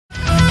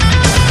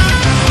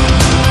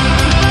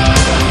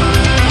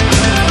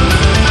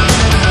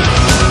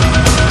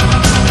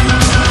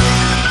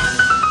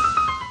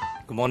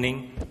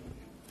morning,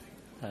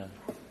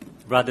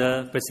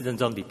 Brother President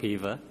John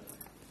DePaver,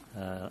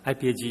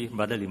 IPAG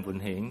Brother Lim Boon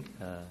Heng,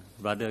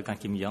 Brother Gan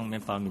Kim Yong,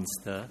 Manpower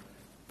Minister,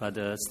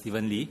 Brother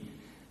Stephen Lee,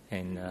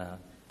 and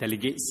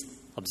delegates,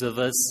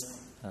 observers,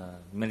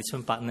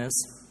 management partners,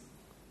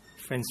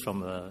 friends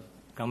from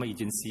government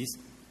agencies,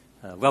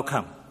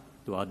 welcome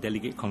to our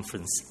delegate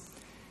conference.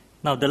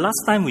 Now, the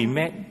last time we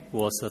met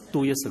was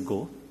 2 years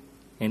ago,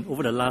 and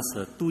over the last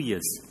 2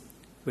 years,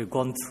 we've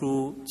gone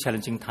through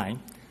challenging time.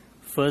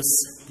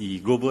 First, the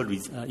global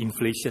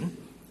inflation,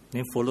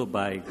 then followed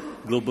by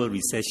global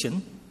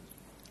recession.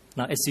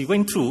 Now, as we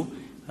went through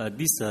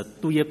this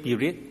 2-year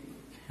period,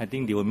 I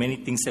think there were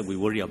many things that we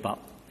worry about.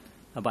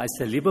 But as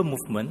a labor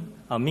movement,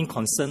 our main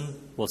concern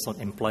was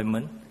on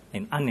employment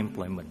and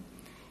unemployment.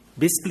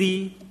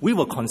 Basically, we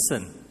were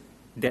concerned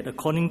that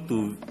according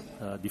to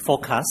the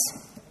forecast,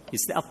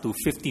 it's that up to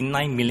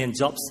 59 million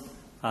jobs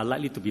are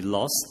likely to be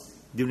lost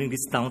during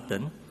this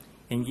downturn.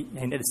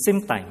 And at the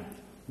same time,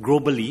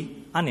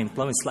 globally,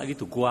 unemployment is likely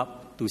to go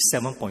up to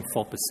 7.4%.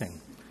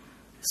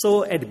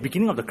 So at the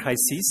beginning of the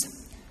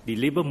crisis, the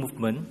labor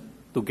movement,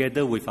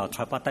 together with our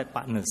tripartite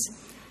partners,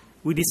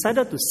 we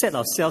decided to set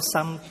ourselves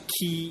some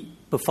key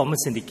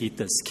performance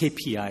indicators,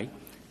 KPI,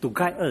 to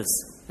guide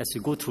us as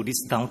we go through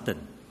this downturn.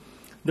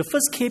 The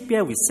first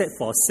KPI we set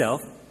for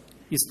ourselves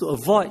is to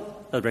avoid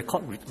a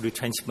record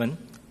retrenchment,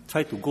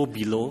 try to go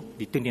below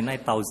the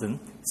 29,000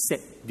 set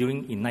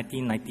in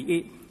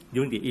 1998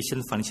 during the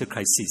Asian financial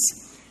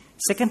crisis.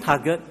 Second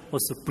target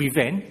was to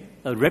prevent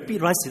a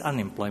rapid rise in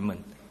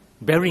unemployment,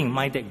 bearing in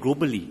mind that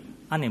globally,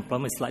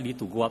 unemployment is likely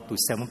to go up to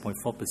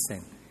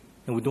 7.4%.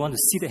 And we don't want to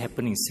see that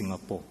happening in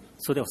Singapore.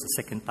 So that was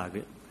the second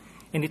target.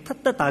 And the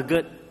third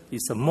target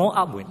is a more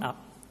up when up.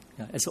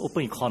 As an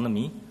open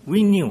economy,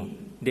 we knew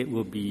that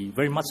we'll be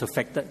very much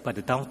affected by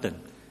the downturn.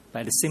 But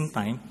at the same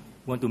time,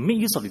 we want to make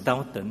use of the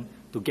downturn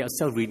to get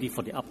ourselves ready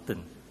for the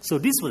upturn. So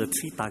these were the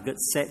 3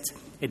 targets set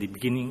at the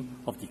beginning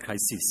of the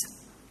crisis.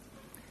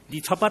 The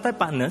tripartite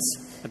partners,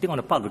 I think on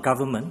the part of the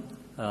government,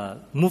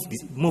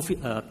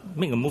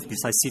 make a move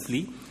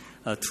decisively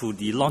through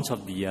the launch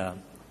of the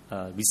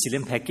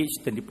resilient package,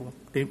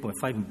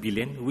 20.5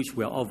 billion, which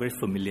we are all very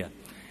familiar.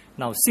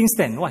 Now, since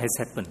then, what has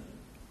happened?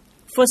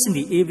 First, in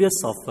the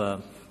areas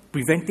of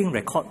preventing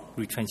record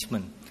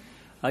retrenchment.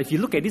 If you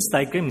look at this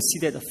diagram, you see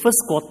that the first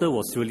quarter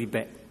was really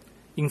bad.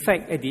 In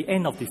fact, at the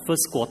end of the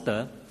first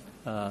quarter,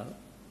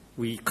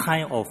 we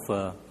kind of,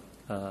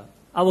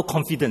 our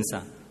confidence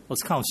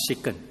was kind of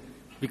shaken,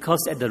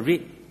 because at the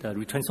rate the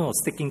retrenchment was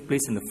taking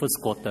place in the first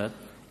quarter,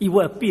 it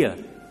would appear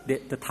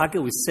that the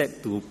target we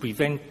set to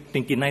prevent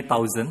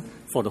 29,000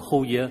 for the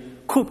whole year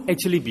could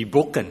actually be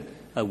broken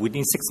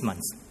within 6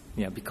 months,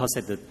 because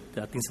of the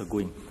things are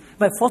going.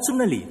 But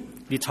fortunately,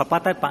 the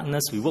tripartite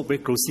partners, we work very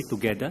closely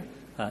together.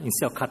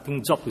 Instead of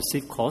cutting jobs to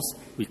save costs,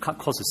 we cut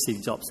costs to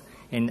save jobs.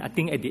 And I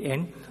think at the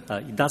end,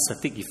 it does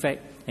take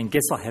effect. And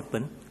guess what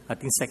happened? I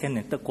think second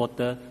and third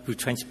quarter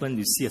retrenchment,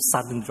 you see a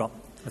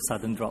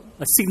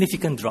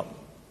significant drop.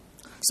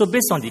 So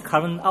based on the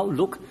current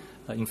outlook,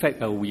 in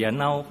fact, we are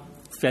now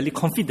fairly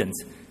confident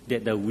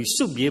that we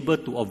should be able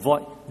to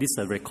avoid this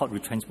record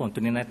retrenchment of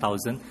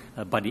 29,000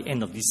 by the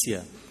end of this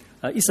year.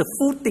 It's a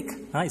full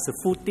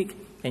tick,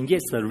 and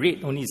yet the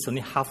rate is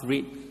only half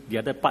rate. The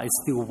other part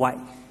is still white.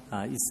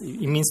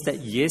 It means that,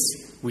 yes,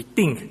 we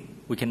think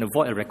we can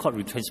avoid a record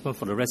retrenchment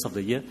for the rest of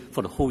the year,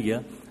 for the whole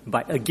year.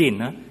 But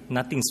again,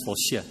 nothing's for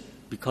sure,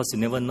 because you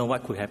never know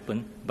what could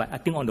happen. But I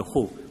think on the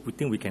whole, we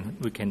think we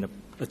can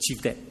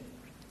achieve that.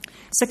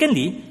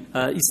 Secondly,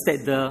 is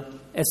that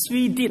as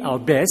we did our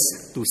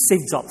best to save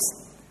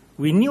jobs,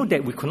 we knew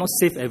that we could not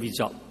save every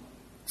job.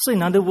 So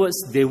in other words,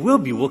 there will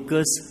be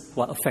workers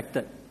who are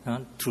affected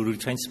through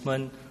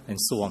retrenchment and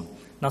so on.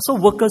 Now, so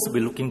workers will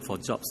be looking for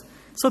jobs.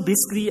 So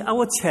basically,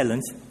 our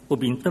challenge will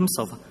be in terms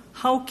of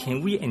how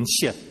can we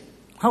ensure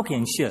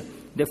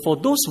that for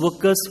those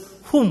workers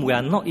whom we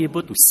are not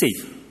able to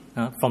save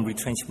from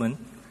retrenchment,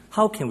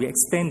 how can we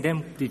extend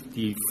them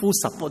the full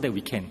support that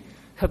we can,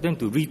 help them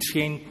to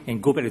retrain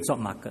and go back to the job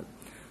market.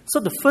 So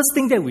the first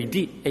thing that we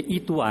did at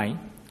E2I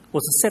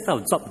was to set up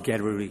a job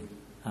gallery.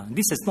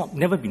 This has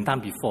never been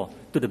done before,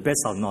 to the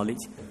best of our knowledge.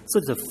 So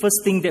it's the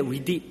first thing that we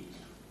did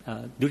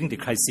during the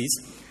crisis.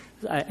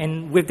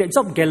 And with that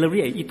job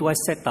gallery at E2I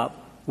set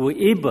up,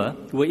 we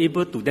were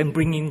able to then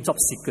bring in job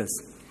seekers.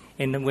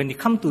 And when they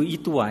come to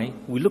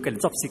E2I, we look at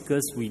job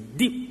seekers, we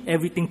did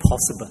everything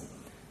possible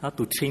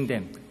to train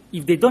them.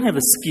 If they don't have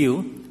a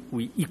skill,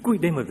 we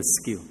equip them with a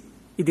skill.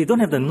 If they don't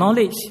have the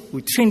knowledge,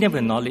 we train them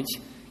with knowledge.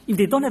 If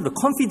they don't have the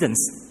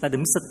confidence, like the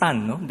Mr.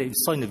 Tan that you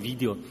saw in the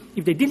video,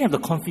 if they didn't have the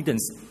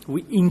confidence,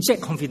 we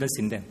inject confidence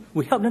in them.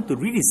 We help them to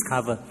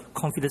rediscover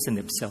confidence in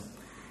themselves.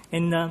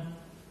 And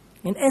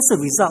as a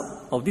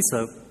result of this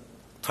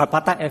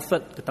tripartite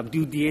effort, the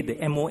WDA,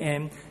 the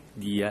MOM,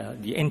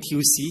 the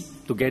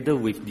NTUC, together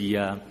with the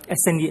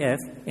SNEF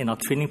and our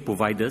training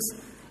providers,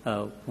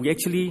 we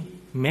actually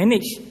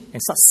managed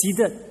and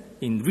succeeded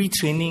in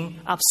retraining,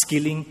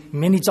 upskilling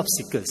many job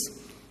seekers.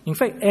 In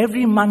fact,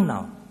 every month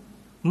now,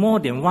 more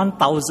than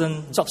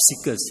 1,000 job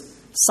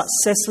seekers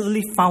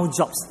successfully found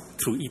jobs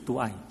through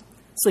E2I.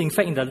 So in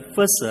fact, in the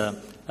first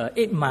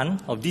 8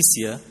 months of this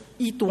year,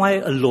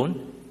 E2I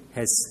alone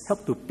has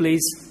helped to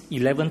place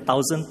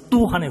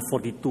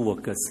 11,242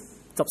 workers,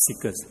 job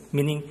seekers,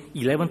 meaning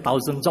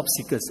 11,000 job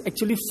seekers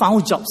actually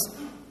found jobs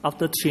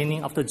after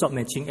training, after job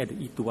matching at the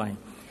E2I.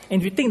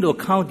 And if you take into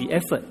account the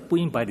effort put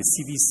in by the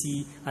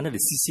CDC under the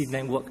CC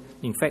network,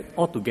 in fact,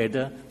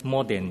 altogether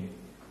more than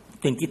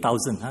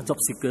 20,000 job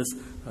seekers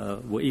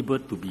were able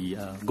to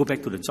go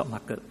back to the job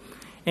market.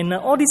 And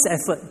all this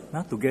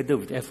effort, together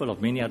with the effort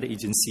of many other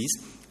agencies,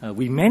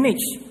 we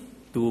managed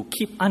to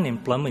keep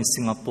unemployment in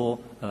Singapore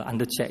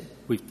under check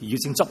with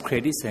using job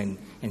credits and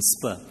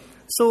SPUR.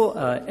 So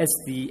as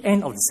the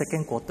end of the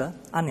second quarter,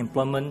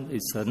 unemployment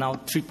is now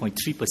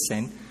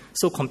 3.3%.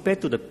 So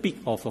compared to the peak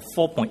of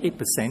 4.8%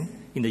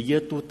 in the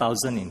year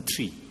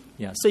 2003.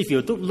 Yeah. So if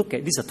you look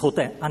at this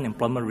total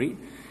unemployment rate,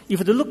 if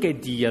you look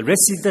at the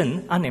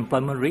resident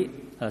unemployment rate,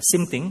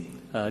 same thing.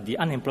 The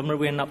unemployment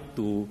went up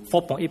to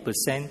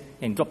 4.8%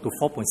 and dropped to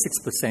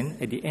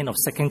 4.6% at the end of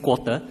second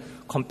quarter,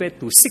 compared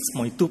to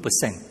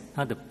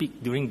 6.2%, the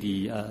peak during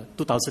the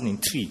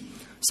 2003.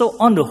 So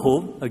on the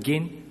whole,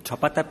 again,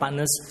 tripartite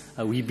partners,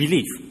 we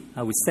believe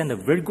we stand a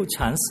very good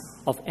chance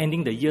of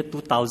ending the year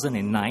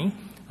 2009,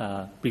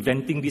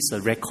 preventing this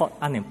record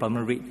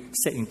unemployment rate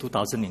set in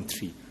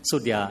 2003. So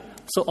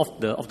of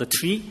the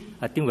three,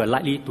 I think we are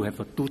likely to have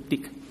a 2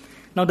 tick.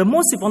 Now the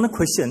most important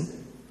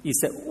question is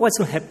that what's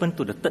going to happen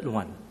to the third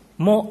one?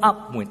 More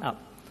up when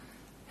up.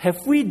 Have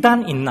we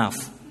done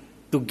enough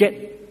to get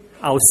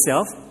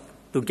ourselves,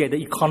 to get the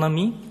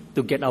economy,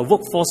 to get our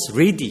workforce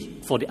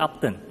ready for the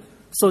upturn,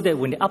 so that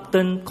when the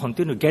upturn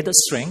continue to gather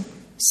strength,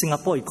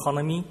 Singapore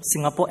economy,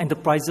 Singapore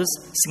enterprises,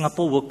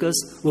 Singapore workers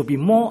will be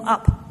more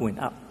up when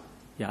up?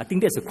 Yeah, I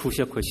think that's a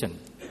crucial question.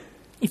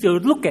 If you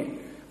look at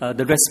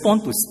the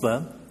response to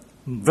SPUR,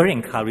 very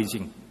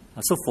encouraging.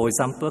 So, for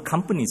example,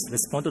 companies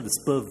responded to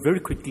SPUR very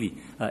quickly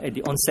at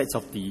the onset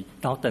of the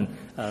downturn.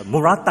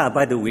 Murata,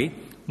 by the way,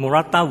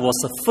 Murata was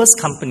the first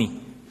company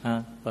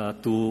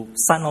to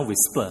sign on with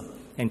SPUR.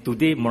 And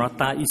today,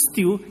 Murata is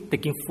still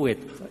taking full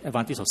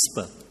advantage of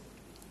SPUR.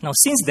 Now,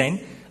 since then,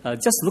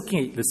 just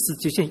looking at the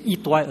situation in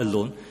E2I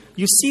alone,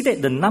 you see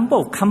that the number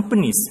of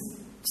companies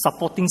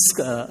supporting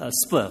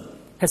SPUR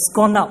has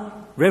gone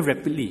up very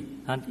rapidly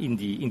in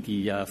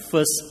the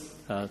first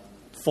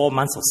 4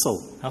 months or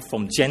so,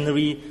 from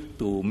January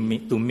to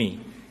May.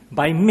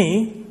 By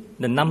May,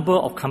 the number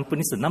of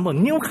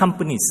new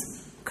companies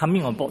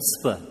coming on board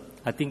SPUR,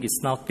 I think is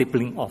now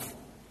tapering off.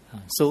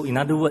 So in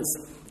other words,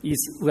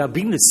 we are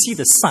beginning to see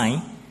the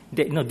sign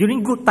that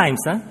during good times,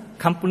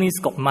 companies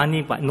got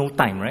money but no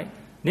time, right?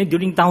 Then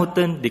during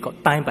downturn, they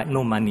got time but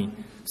no money.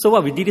 So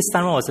what we did this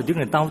time was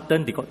during the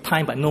downturn, they got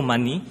time but no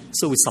money,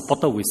 so we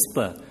supported with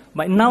SPUR.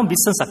 But now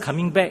business are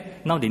coming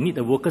back. Now they need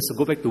the workers to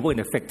go back to work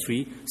in the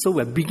factory. So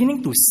we're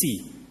beginning to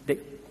see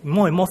that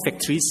more and more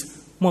factories,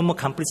 more and more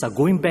companies are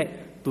going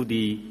back to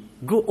the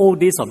good old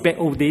days or bad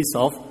old days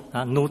of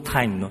no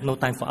time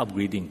for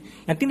upgrading.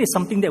 And I think it's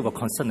something that we're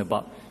concerned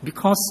about.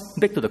 Because,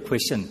 back to the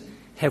question,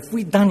 have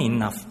we done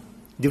enough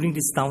during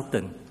this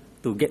downturn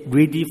to get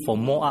ready for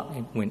more up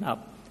and when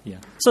up? Yeah.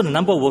 So the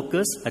number of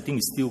workers, I think,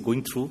 is still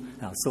going through.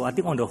 So I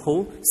think on the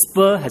whole,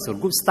 SPUR has a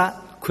good start.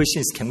 Question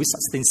is, can we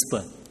sustain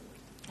SPUR?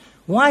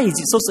 Why is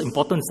it so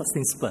important to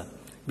sustain SPUR?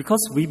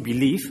 Because we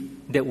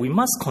believe that we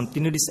must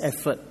continue this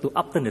effort to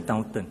upturn the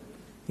downturn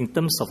in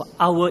terms of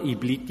our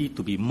ability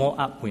to be more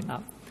up when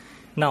up.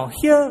 Now,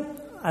 here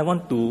I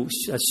want to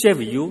share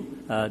with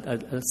you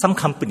some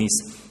companies.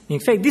 In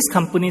fact, these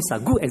companies are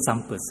good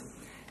examples.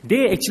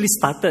 They actually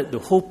started the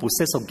whole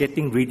process of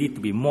getting ready to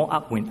be more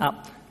up when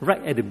up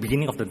right at the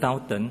beginning of the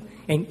downturn.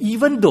 And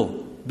even though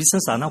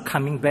businesses are now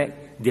coming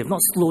back, they have not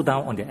slowed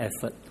down on their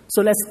effort.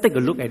 So let's take a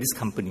look at these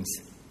companies.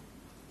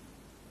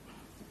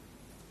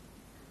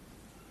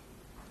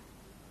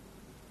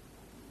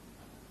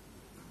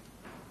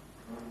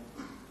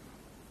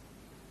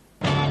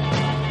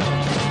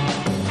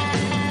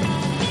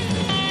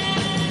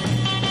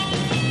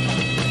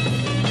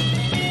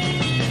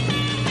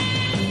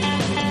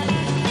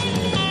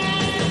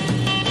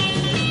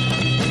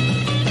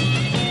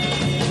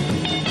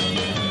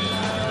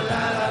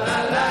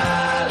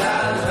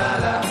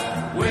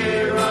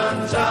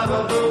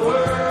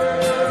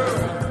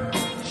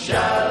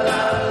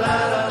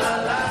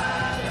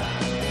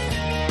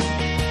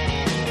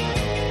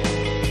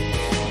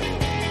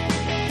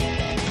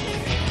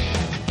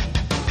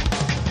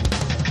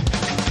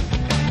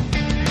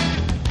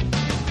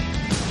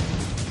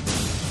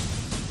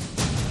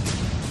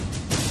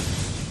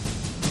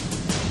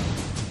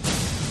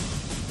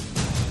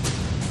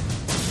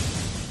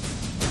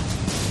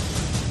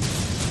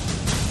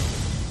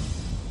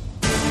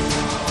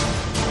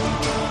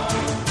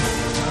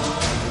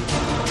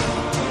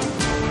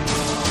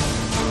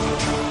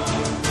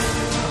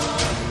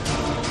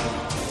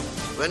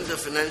 When the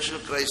financial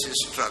crisis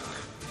struck,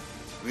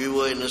 we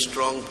were in a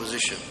strong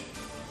position.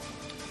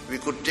 We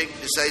could take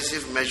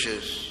decisive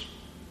measures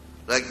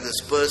like the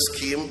SPUR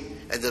scheme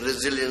and the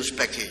resilience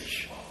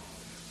package.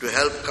 to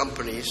help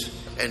companies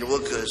and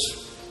workers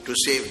to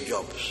save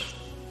jobs.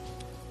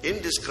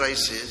 In this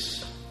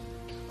crisis,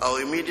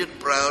 our immediate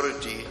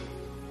priority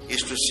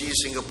is to see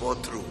Singapore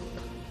through.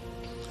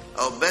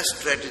 Our best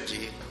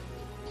strategy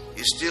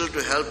is still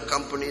to help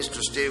companies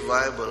to stay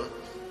viable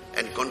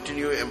and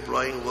continue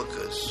employing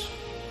workers.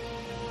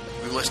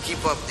 We must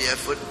keep up the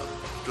effort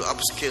to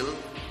upskill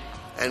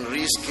and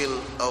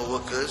reskill our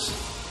workers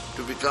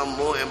to become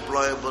more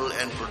employable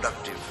and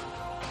productive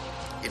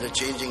in a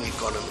changing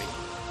economy.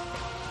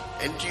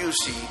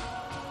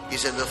 NTUC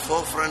is at the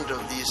forefront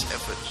of these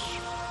efforts,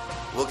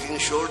 working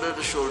shoulder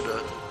to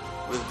shoulder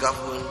with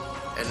government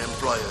and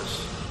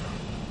employers.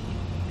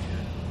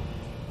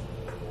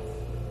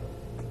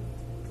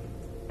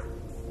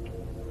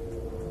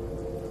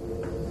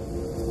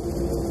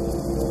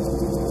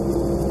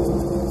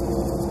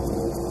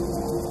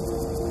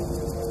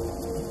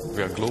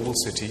 We are a global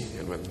city,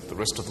 and when the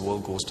rest of the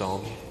world goes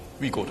down,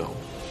 we go down.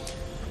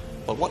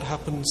 But what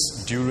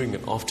happens during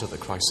and after the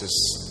crisis,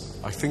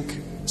 I think,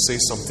 says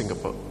something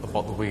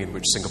about the way in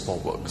which Singapore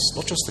works.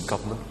 Not just the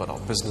government, but our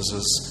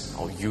businesses,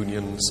 our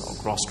unions, our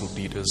grassroots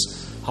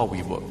leaders, how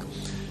we work.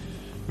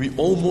 We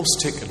almost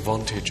take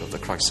advantage of the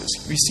crisis.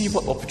 We see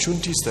what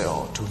opportunities there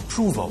are to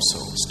improve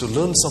ourselves, to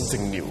learn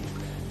something new,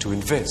 to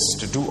invest,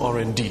 to do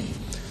R&D,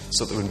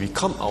 so that when we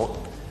come out,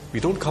 we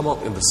don't come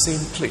out in the same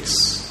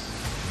place.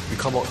 We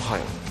come out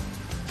higher.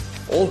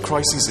 All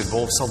crises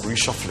involve some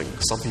reshuffling.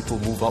 Some people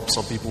move up,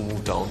 some people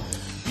move down.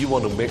 We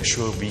want to make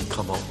sure we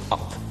come out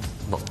up,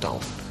 not down,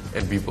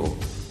 and we will.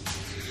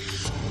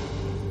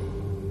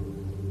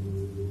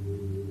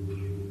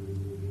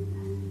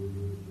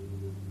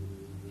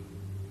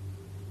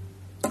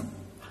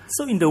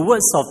 So in the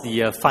words of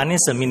the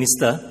Finance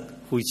Minister,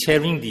 who is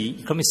chairing the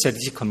Economic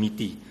Strategy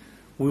Committee,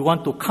 we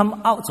want to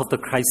come out of the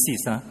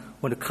crisis,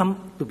 want to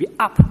come to be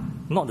up,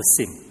 not the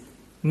same.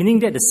 Meaning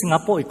that the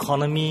Singapore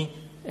economy,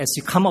 as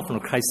you come out from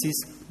the crisis,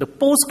 the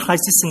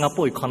post-crisis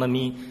Singapore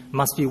economy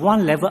must be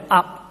one level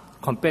up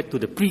compared to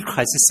the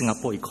pre-crisis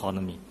Singapore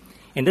economy.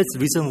 And that's the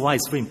reason why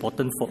it's very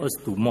important for us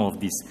to do more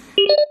of this.